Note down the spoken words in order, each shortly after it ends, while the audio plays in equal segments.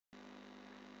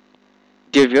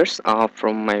Dear viewers,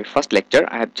 from my first lecture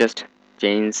I have just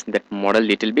changed that model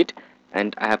little bit,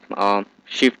 and I have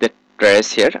shifted the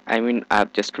trace here. I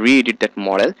have just re-edit that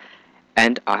model,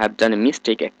 and I have done a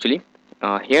mistake actually.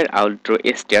 Here I will draw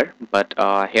a stair, but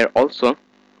here also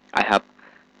I have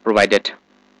provided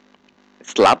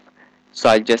slab, so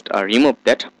I'll just remove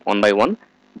that one by one.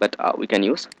 But we can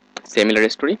use similar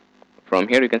story. From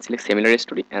here you can select similar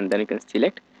story, and then you can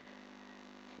select.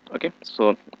 Okay,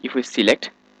 so if we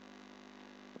select,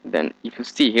 then if you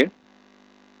see here,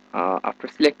 after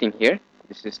selecting here,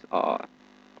 this is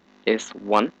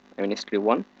S1, history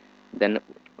 1, then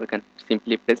we can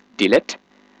simply press delete.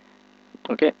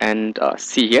 Okay, and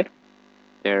see here,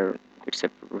 there it's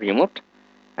removed.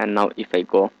 And now if I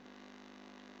go,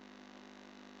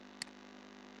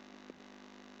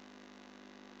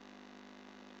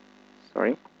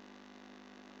 sorry,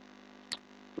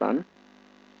 plan,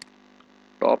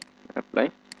 top, apply.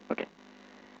 Okay,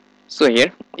 so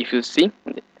here if you see,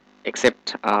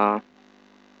 except that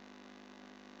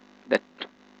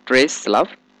trace slab,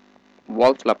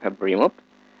 wall slab have removed.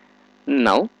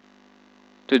 Now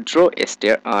to draw a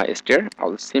stair,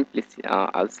 I'll simply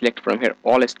I'll select from here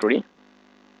all story,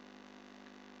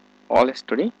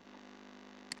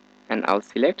 and I'll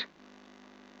select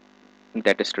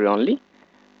that story only,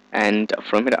 and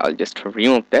from here I'll just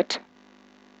remove that.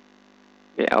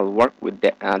 Okay, I'll work with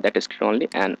that story only,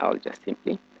 and I'll just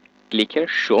simply click here,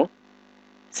 show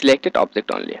selected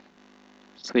object only.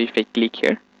 So if I click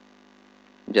here,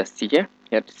 just see here,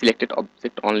 selected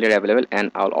object only are available,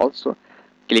 and I'll also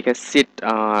click here,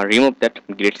 remove that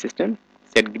grid system,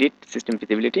 set grid system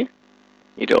visibility,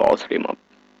 it will also remove.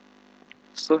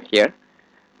 So here,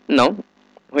 now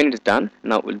when it is done,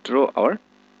 now we'll draw our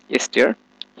stair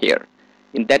here.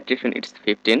 In that direction it's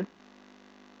 15,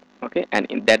 okay, and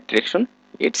in that direction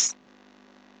it's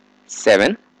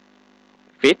 7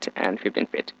 feet and 15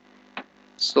 feet.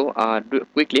 So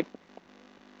quickly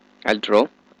I'll draw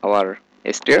our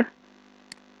stair.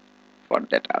 For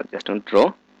that I'll just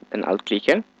draw, then I'll click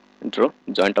here, draw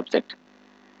joint object,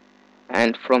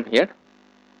 and from here,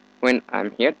 when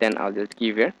I'm here, then I'll just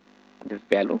give here the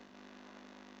value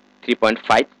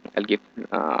 3.5. I'll give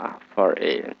for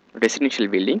a residential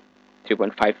building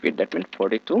 3.5 feet, that means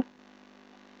 42.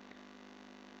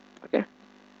 Okay,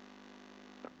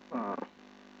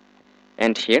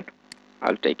 and here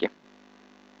I'll take a,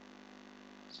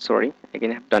 sorry,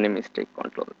 again I have done a mistake,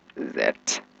 Control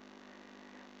Z.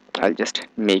 I'll just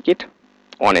make it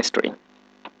on a story.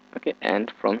 Okay,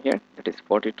 and from here that is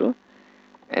 42,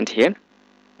 and here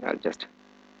I'll just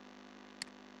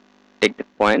take the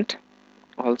point.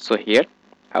 Also here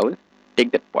I will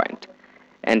take that point,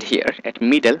 and here at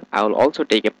middle I will also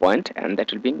take a point, and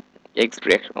that will be in X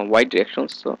direction or Y direction.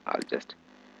 So I'll just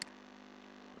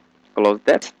close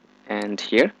that, and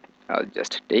here I'll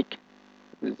just take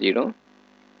 0,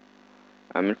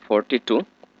 42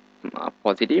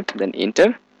 positive, then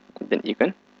enter, then you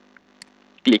can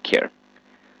click here.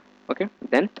 Okay,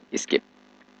 then escape.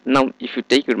 Now if you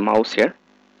take your mouse here,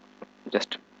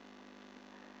 just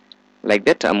like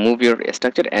that, move your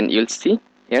structure, and you'll see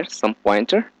here some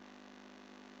pointer,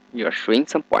 you are showing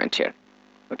some point here.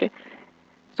 Okay,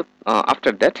 so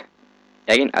after that,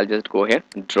 again I'll just go here,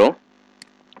 draw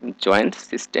joint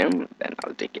system, then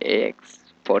I'll take X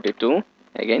 42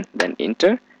 again, then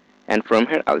enter, and from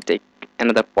here I'll take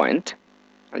another point.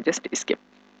 I'll just escape.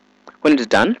 When it's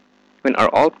done, when our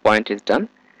all point is done,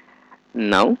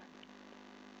 now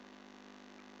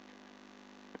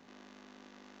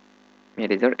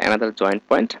here is another joint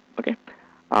point. Okay,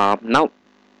 now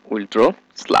we'll draw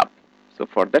slab. So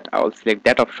for that I will select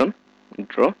that option,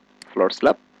 draw floor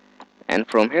slab, and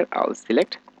from here I will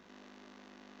select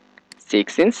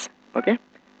 6 inch. Okay,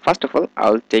 first of all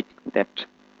I'll take that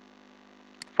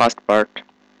first part,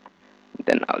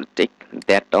 then I'll take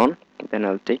that on, then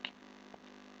I'll take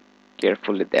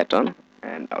carefully that on,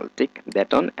 and I'll take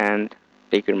that on, and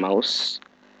take your mouse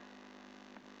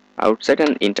outside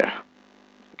and enter.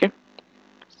 Okay,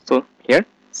 so here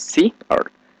see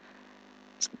our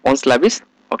on slab is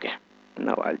okay.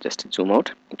 Now I'll just zoom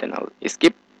out, then I'll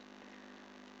escape.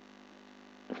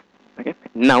 Okay,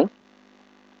 now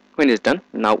when it's done,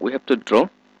 now we have to draw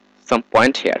some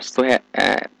point here. So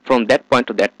from that point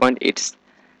to that point it's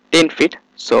 10 feet,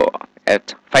 so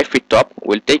at 5 feet top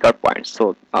we'll take our point.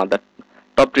 So the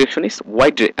top direction is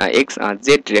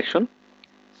Z direction.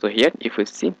 So here if we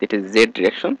see, it is Z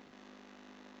direction,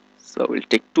 so we'll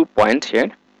take 2 points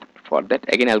here. For that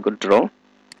again I'll go draw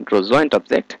joint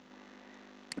object,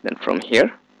 then from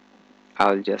here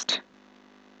I'll just,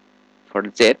 for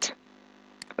Z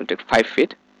I'll take 5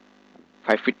 feet.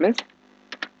 5 feet means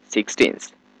 16,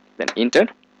 then enter,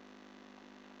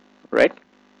 right?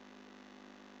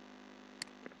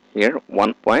 Here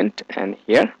 1 point and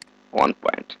here 1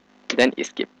 point, then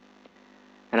skip.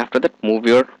 And after that move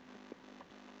your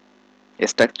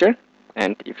structure,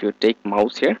 and if you take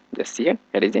mouse here, just see here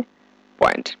is a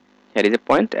point, here is a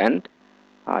point, and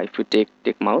if you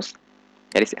take mouse,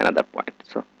 here is another point.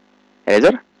 So here is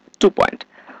our 2 point.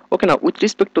 Okay, now with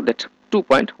respect to that 2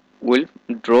 point, we'll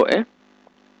draw a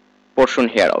portion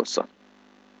here also.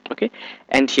 Okay,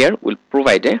 and here we'll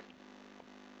provide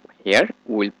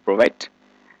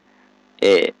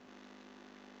a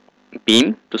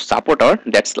beam to support our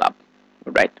that slab,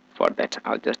 right? For that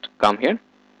I'll just come here,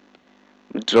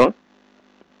 draw.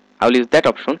 I'll use that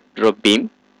option, draw beam.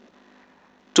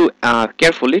 To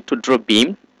carefully to draw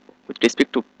beam with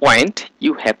respect to point,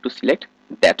 you have to select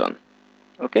that one.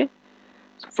 Okay,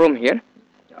 so from here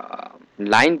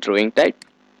line drawing type,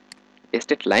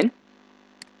 straight line.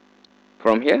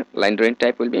 From here line drawing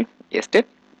type will be straight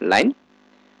line,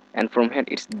 and from here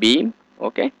it's beam.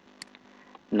 Okay,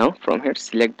 now from here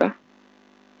select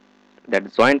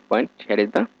that joint point. Here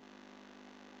is the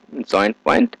joint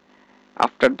point.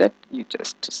 After that you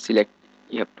just select,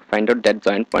 you have to find out that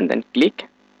joint point, then click,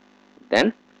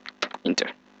 then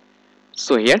enter.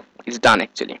 So here it's done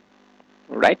actually,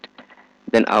 right?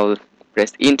 Then I'll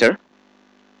press enter.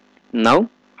 Now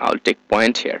I'll take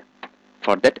point here.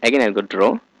 For that again I'll go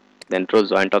draw, then draw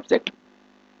joint object.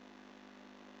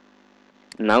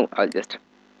 Now I'll just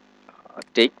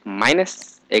take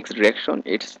minus x direction,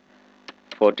 it's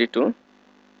 42,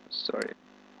 sorry,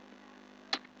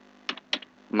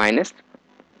 minus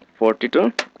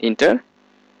 42, enter.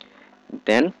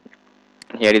 Then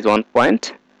here is 1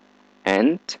 point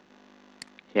and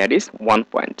here is 1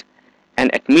 point,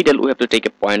 and at middle we have to take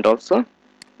a point also.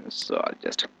 So I'll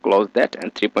just close that,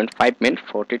 and 3.5 meant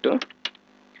 42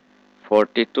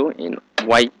 in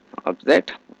y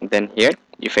object. Then here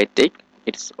if I take,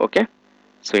 it's okay.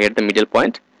 So here the middle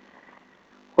point.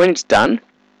 When it's done,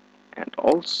 and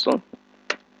also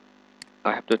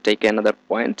I have to take another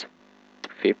point,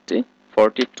 50,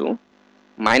 42,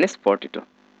 minus 42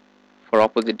 for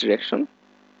opposite direction,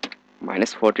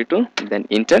 minus 42, then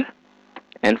enter.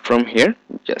 And from here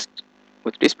just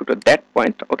with respect to that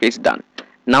point, okay, it's done.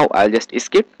 Now I'll just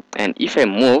skip, and if I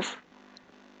move,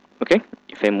 okay,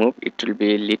 if I move, it will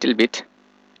be a little bit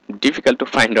difficult to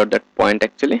find out that point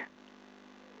actually.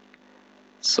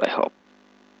 So I hope.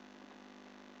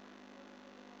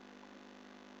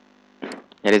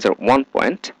 Here is our 1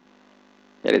 point,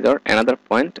 here is our another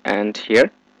point, and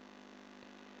here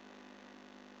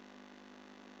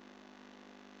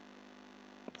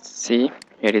see,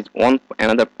 here is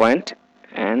another point,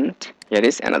 and here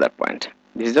is another point.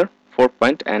 This is our 4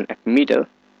 point, and at middle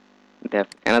they have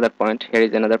another point. Here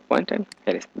is another point, and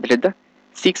here is, that is the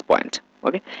 6 point.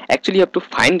 Okay, actually you have to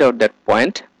find out that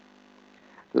point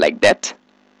like that.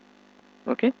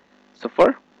 Okay, so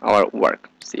for our work,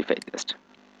 see if I just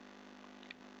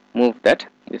move that,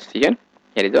 you see here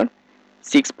is our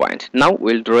 6 point. Now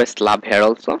we'll draw a slab here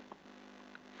also.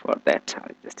 For that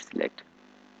I'll just select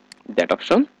that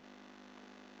option.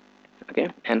 Okay,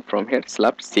 and from here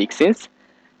slab 6 inch,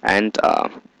 and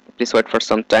please wait for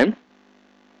some time.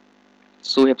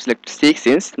 So we have selected 6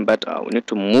 inch, but we need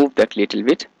to move that little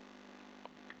bit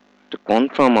to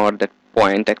confirm our that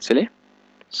point actually.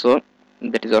 So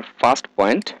that is our first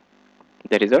point,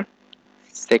 that is our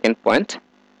second point,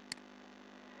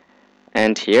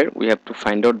 and here we have to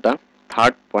find out the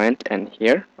third point, and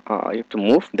here you have to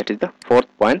move, that is the 4th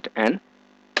point, and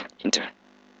enter.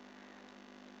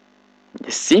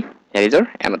 You see, here is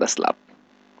our another slab.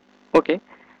 Okay,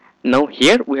 now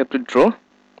here we have to draw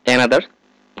another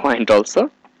point also,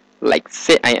 like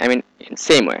say I mean in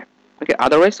same way. Okay,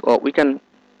 otherwise we can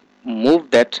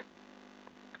move that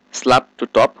slab to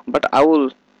top, but I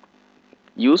will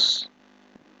use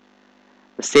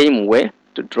the same way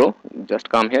to draw. Just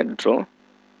come here, draw.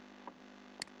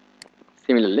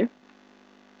 Similarly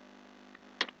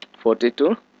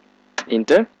 42,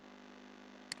 enter.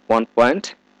 1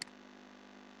 point,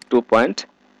 2 point,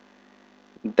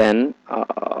 then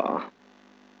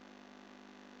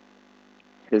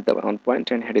here is the 1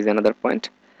 point, and here is another point.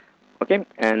 Okay,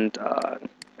 and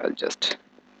I'll just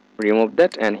remove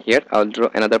that, and here I'll draw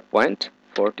another point,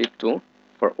 42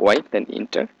 for y, then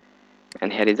enter.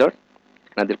 And here is our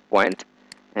another point,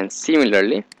 and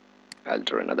similarly I'll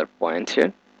draw another point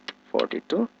here,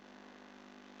 42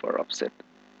 for offset.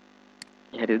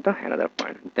 Here is the another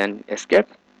point, then escape.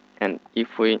 And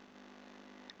if we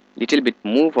little bit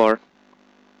move our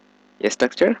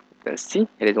structure, then see,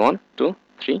 here is 1, 2,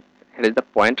 3, here is the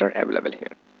pointer available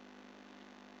here.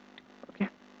 Okay,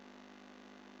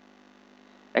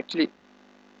 actually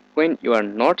when you are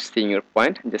not seeing your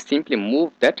point, just simply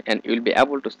move that and you will be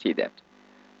able to see that.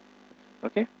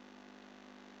 Okay,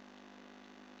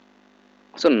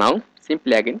 so now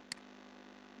simply again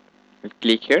we'll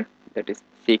click here, that is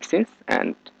 6 inch,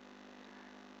 and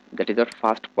that is our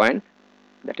first point,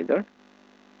 that is our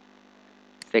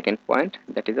second point,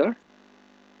 that is our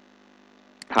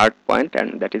third point,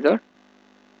 and that is our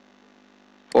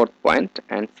fourth point,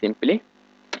 and simply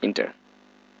enter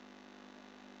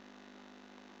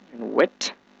and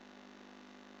wait.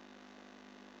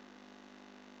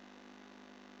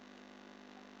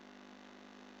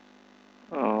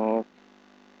 Oh,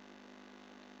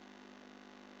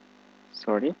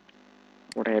 sorry,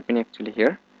 what happened actually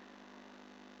here?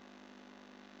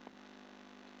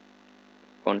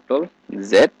 Control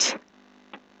Z,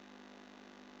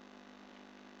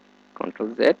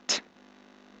 Control Z,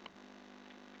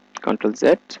 Control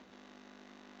Z,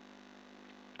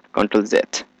 Control Z.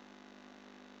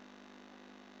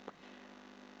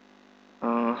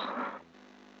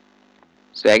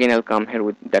 So again I'll come here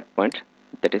with that point,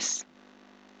 that is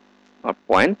our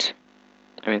point,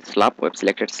 I mean slab. We have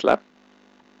selected slab.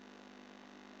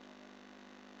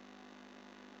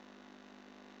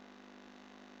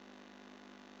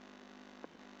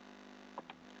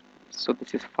 So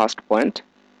this is first point,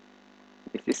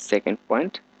 this is second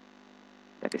point,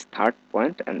 that is third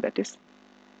point, and that is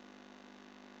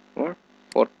our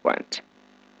fourth point.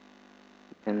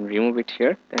 Then remove it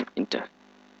here, then enter.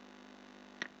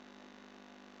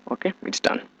 Okay, it's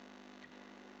done.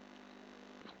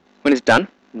 When it's done,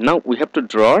 now we have to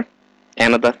draw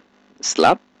another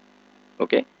slab.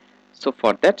 Okay, so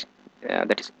for that,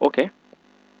 that is okay.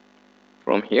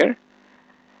 From here,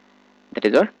 that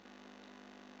is our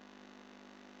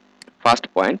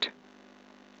first point,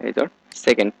 that is our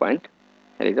second point,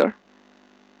 that is our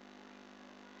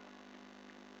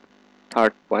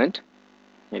third point,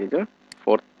 that is our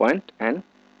fourth point, and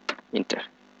enter.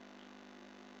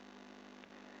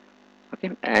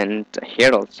 Okay, and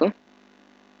here also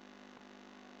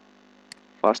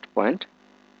first point,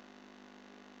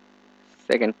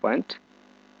 second point,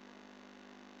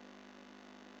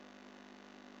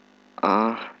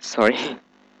 sorry,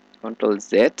 Control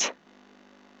Z,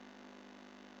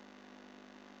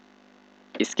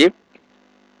 escape,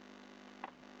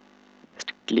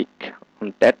 just click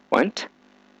on that point,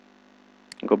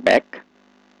 go back,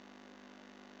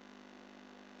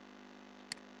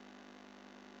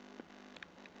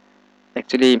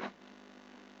 actually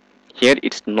here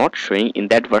it's not showing in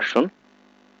that version,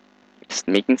 it's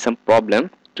making some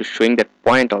problem to showing that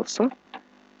point also.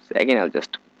 So again I'll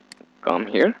just come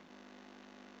here,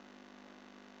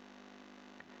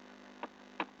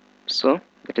 so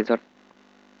that is our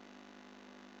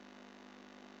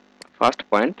first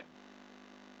point,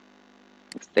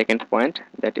 second point,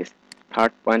 that is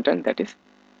third point, and that is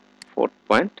fourth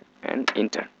point, and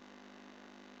enter.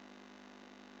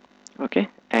 Okay,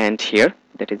 and here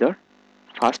that is our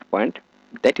first point,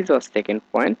 that is our second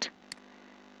point,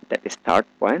 that is third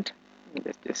point,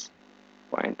 that is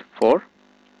point 4,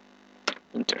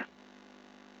 enter.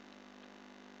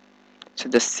 So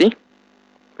just see,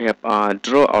 we have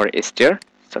draw our stair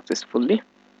successfully.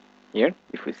 Here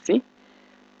if we see,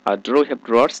 we have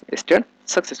drawn stair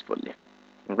successfully.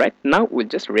 Right now we'll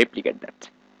just replicate that.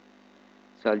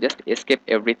 So I'll just escape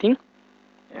everything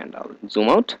and I'll zoom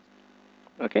out.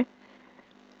 Okay,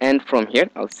 and from here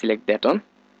I'll select that on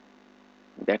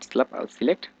that slab, I'll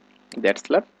select that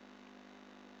slab,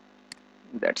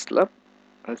 that slab,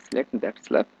 I'll select that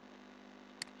slab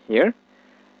here.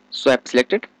 So I've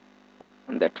selected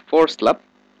that 4 slab.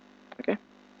 Okay,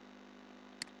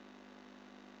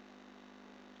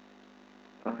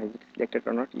 is it selected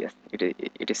or not? Yes, it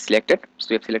is selected. So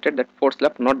we have selected that 4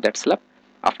 slab, not that slab.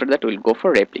 After that we'll go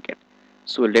for replicate.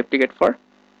 So we'll replicate for,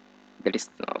 that is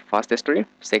first story,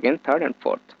 second, third, and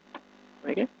fourth.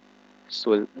 Okay,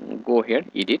 so we'll go here,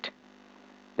 edit,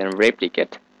 then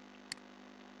replicate,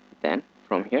 then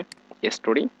from here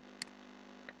story,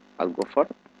 I'll go for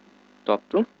top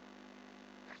 2,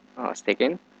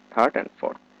 second, third, and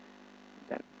fourth.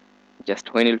 Then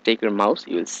just when you take your mouse,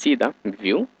 you will see the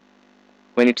view.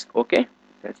 When it's okay,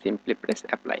 then simply press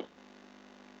apply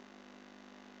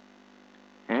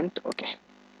and okay.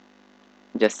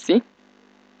 Just see,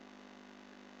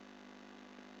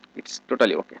 it's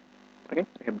totally okay. Okay,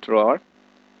 we have drawn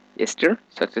our stair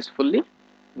successfully.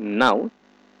 Now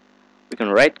we can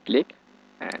right click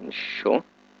and show,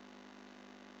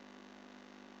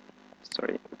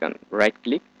 sorry, we can right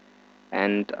click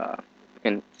and we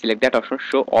can select that option,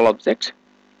 show all objects.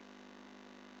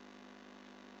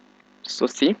 So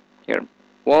see here,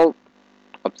 all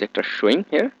objects are showing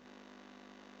here.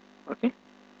 Okay,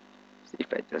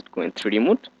 if I just go in 3D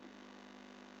mode,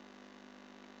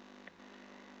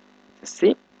 just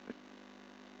see,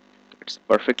 it's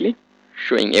perfectly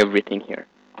showing everything here.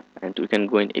 And we can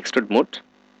go in extrude mode.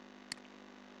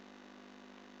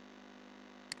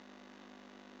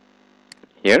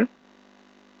 Here,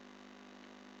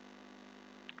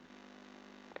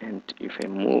 and if I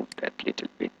move that little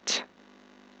bit,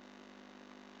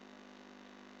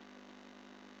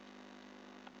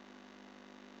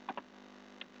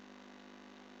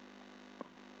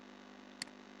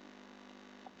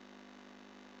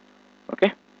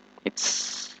 okay,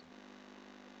 it's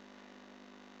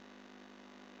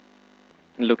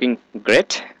looking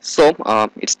great. So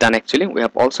it's done. Actually, we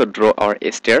have also draw our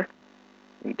stair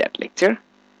in that lecture,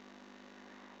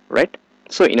 right?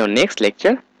 So in our next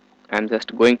lecture, I'm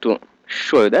just going to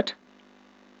show you that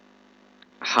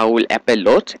how we'll apply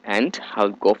load and how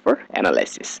we'll go for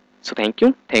analysis. So thank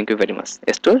you very much.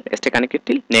 Stay connected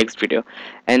till next video.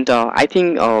 And I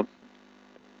think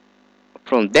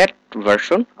from that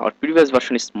version, our previous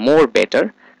version is more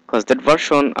better, because that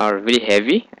version are very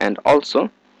heavy, and also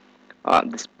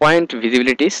this point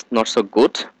visibility is not so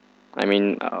good. I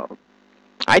mean,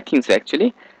 I think so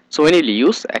actually. So when you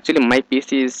use, actually my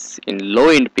PC is in low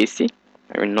end PC,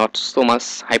 I mean not so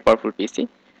much high powerful PC.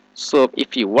 So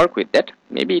if you work with that,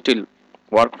 maybe it will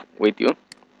work with you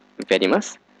very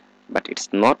much, but it's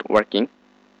not working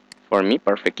for me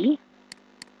perfectly.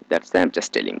 That's why I'm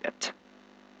just telling that.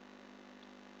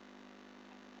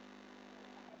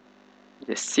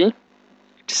 Just see,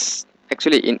 it's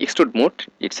actually in extrude mode,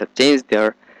 it's a change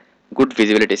their good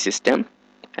visibility system,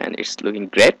 and it's looking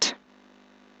great.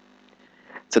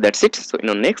 So that's it. So in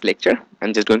our next lecture,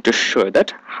 I'm just going to show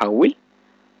that how we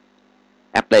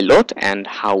apply load and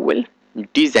how we'll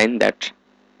design that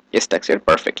structure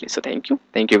perfectly. So thank you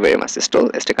very much.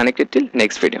 Stay connected till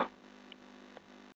next video.